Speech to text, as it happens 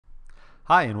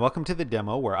Hi, and welcome to the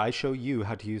demo where I show you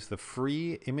how to use the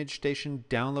free ImageStation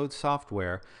download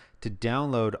software to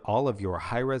download all of your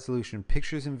high-resolution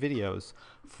pictures and videos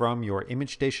from your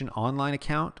ImageStation online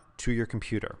account to your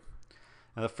computer.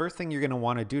 Now, the first thing you're going to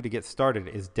want to do to get started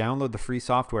is download the free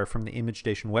software from the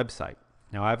ImageStation website.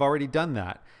 Now, I've already done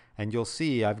that, and you'll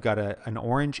see I've got an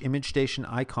orange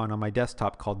ImageStation icon on my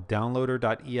desktop called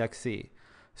downloader.exe.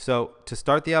 So to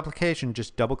start the application,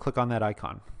 just double-click on that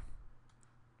icon.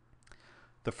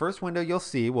 The first window you'll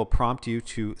see will prompt you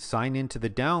to sign into the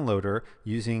downloader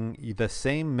using the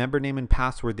same member name and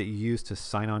password that you used to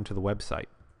sign on to the website.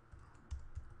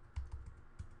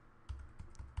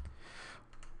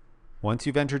 Once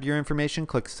you've entered your information,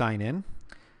 click Sign In.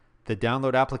 The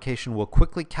download application will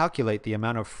quickly calculate the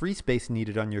amount of free space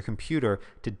needed on your computer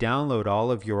to download all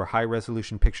of your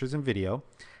high-resolution pictures and video,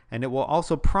 and it will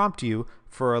also prompt you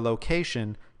for a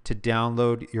location to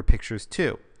download your pictures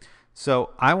to. So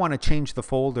I want to change the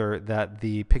folder that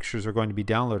the pictures are going to be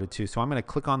downloaded to. So I'm going to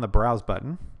click on the Browse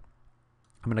button.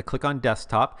 I'm going to click on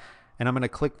Desktop, and I'm going to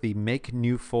click the Make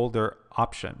New Folder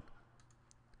option.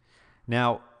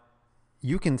 Now,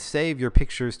 you can save your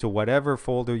pictures to whatever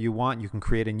folder you want. You can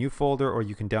create a new folder, or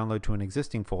you can download to an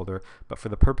existing folder. But for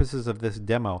the purposes of this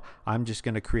demo, I'm just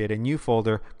going to create a new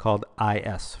folder called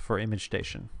IS for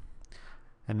ImageStation.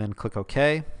 And then click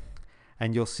OK.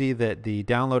 And you'll see that the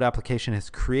download application has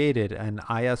created an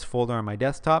IS folder on my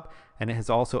desktop, and it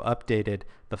has also updated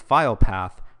the file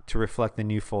path to reflect the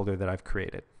new folder that I've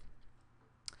created.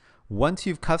 Once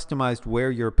you've customized where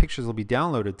your pictures will be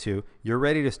downloaded to, you're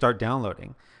ready to start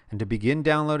downloading. And to begin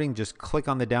downloading, just click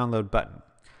on the download button.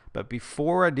 But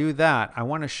before I do that, I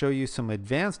want to show you some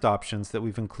advanced options that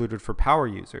we've included for power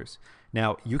users.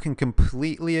 Now, you can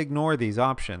completely ignore these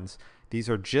options. These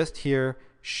are just here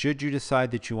should you decide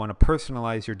that you want to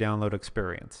personalize your download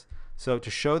experience. So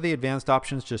to show the advanced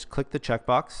options, just click the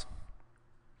checkbox.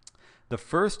 The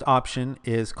first option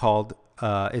is called,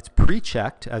 it's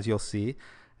pre-checked, as you'll see,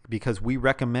 because we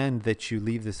recommend that you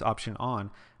leave this option on,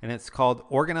 and it's called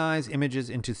Organize Images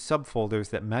into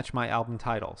Subfolders that Match My Album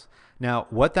Titles. Now,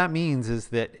 what that means is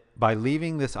that by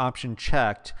leaving this option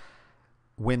checked,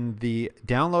 when the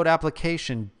download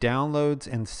application downloads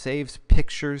and saves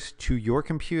pictures to your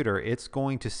computer, it's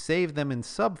going to save them in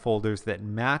subfolders that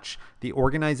match the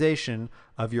organization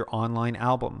of your online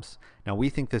albums. Now,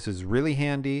 we think this is really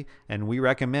handy, and we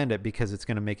recommend it because it's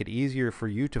going to make it easier for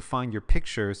you to find your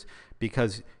pictures,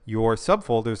 because your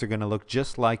subfolders are going to look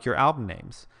just like your album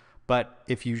names. But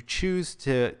if you choose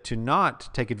to not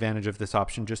take advantage of this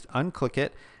option, just unclick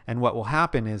it, and what will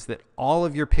happen is that all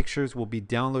of your pictures will be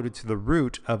downloaded to the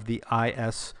root of the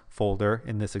IS folder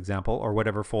in this example, or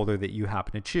whatever folder that you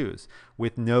happen to choose,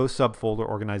 with no subfolder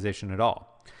organization at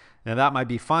all. Now, that might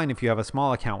be fine if you have a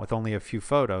small account with only a few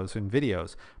photos and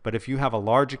videos, but if you have a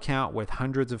large account with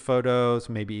hundreds of photos,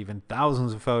 maybe even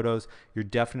thousands of photos, you're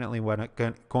definitely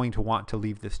going to want to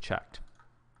leave this checked.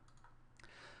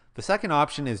 The second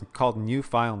option is called New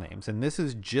File Names, and this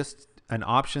is just an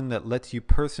option that lets you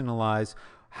personalize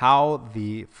how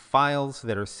the files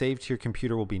that are saved to your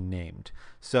computer will be named.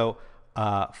 So,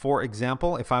 for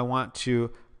example, if I want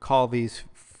to call these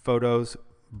photos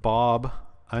Bob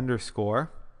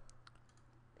underscore,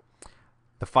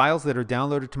 the files that are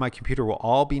downloaded to my computer will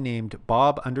all be named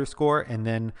Bob underscore and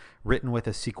then written with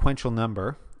a sequential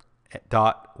number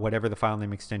dot whatever the file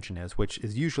name extension is, which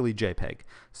is usually JPEG.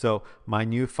 So my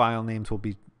new file names will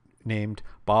be named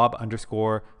Bob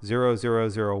underscore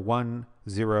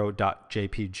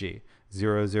 00010.jpg,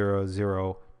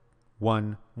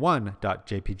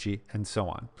 00011.jpg, and so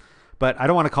on. But I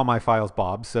don't want to call my files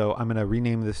Bob, so I'm going to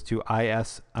rename this to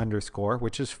IS underscore,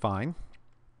 which is fine.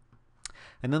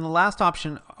 And then the last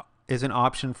option is an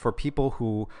option for people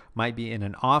who might be in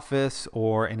an office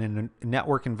or in a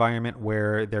network environment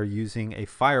where they're using a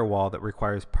firewall that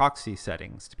requires proxy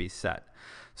settings to be set.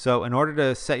 So in order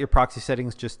to set your proxy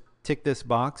settings, just tick this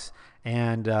box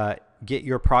and get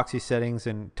your proxy settings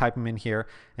and type them in here.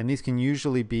 And these can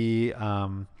usually be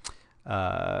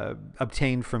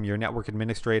obtained from your network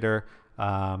administrator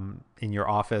in your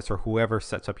office or whoever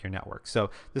sets up your network.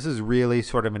 So this is really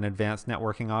sort of an advanced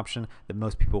networking option that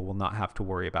most people will not have to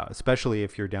worry about, especially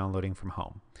if you're downloading from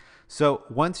home. So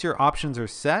once your options are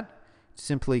set,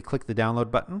 simply click the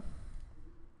download button,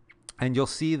 and you'll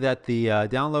see that the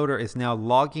downloader is now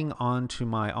logging on to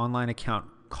my online account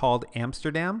called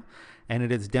Amsterdam, and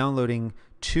it is downloading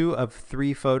 2 of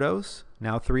 3 photos,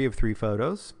 now 3 of 3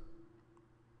 photos,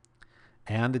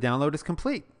 and the download is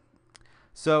complete.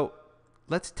 So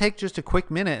let's take just a quick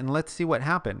minute and let's see what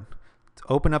happened. Let's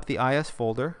open up the IS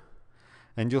folder,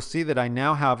 And you'll see that I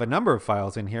now have a number of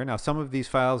files in here. Now, some of these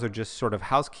files are just sort of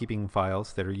housekeeping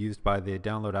files that are used by the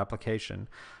download application.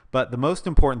 But the most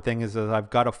important thing is that I've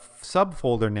got a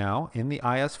subfolder now in the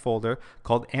IS folder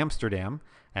called Amsterdam,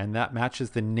 and that matches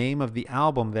the name of the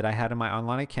album that I had in my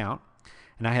online account.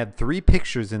 And I had 3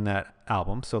 pictures in that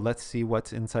album, so let's see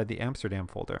what's inside the Amsterdam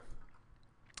folder.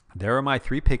 There are my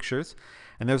 3 pictures,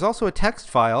 and there's also a text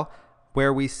file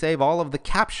where we save all of the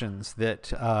captions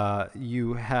that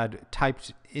you had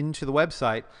typed into the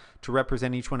website to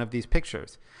represent each one of these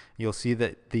pictures. You'll see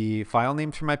that the file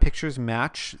names for my pictures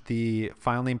match the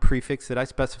file name prefix that I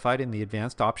specified in the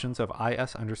advanced options of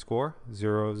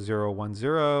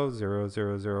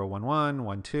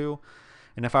IS_0010,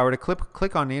 and if I were to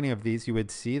click on any of these, you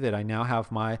would see that I now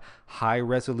have my high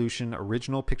resolution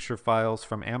original picture files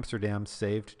from Amsterdam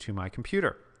saved to my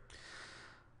computer.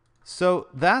 So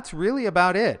that's really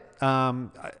about it.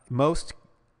 Most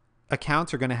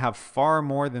accounts are going to have far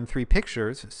more than 3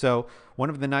 pictures. So one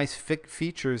of the nice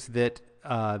features that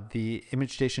the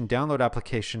ImageStation download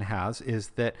application has is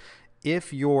that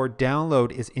if your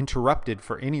download is interrupted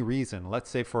for any reason, let's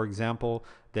say, for example,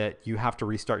 that you have to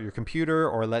restart your computer,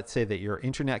 or let's say that your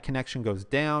internet connection goes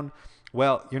down,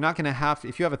 well, you're not going to have,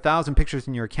 if you have 1,000 pictures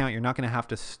in your account, you're not going to have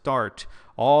to start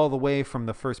all the way from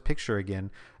the first picture again.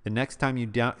 The next time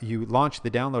you launch the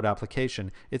download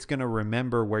application, it's going to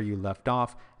remember where you left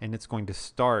off, and it's going to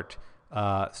start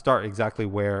exactly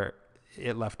where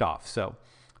it left off. So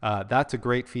that's a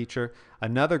great feature.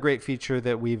 Another great feature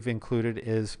that we've included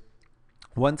is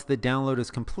once the download is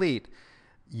complete,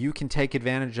 you can take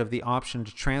advantage of the option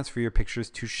to transfer your pictures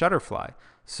to Shutterfly.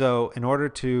 So in order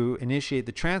to initiate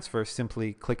the transfer,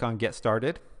 simply click on Get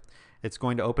Started. It's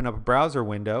going to open up a browser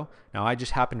window. Now, I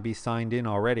just happen to be signed in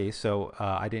already, so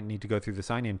I didn't need to go through the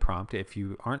sign-in prompt. If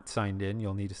you aren't signed in,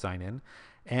 you'll need to sign in.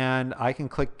 And I can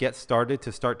click Get Started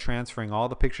to start transferring all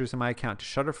the pictures in my account to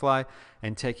Shutterfly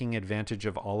and taking advantage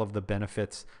of all of the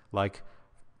benefits like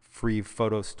free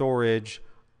photo storage,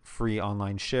 free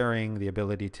online sharing, the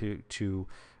ability to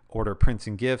order prints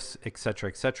and gifts,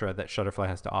 etc., that Shutterfly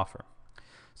has to offer.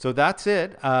 So that's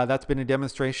it. That's been a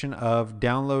demonstration of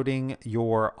downloading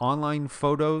your online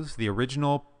photos, the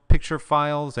original picture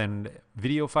files and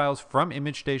video files from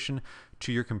ImageStation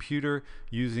to your computer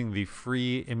using the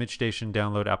free ImageStation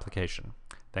download application.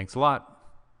 Thanks a lot.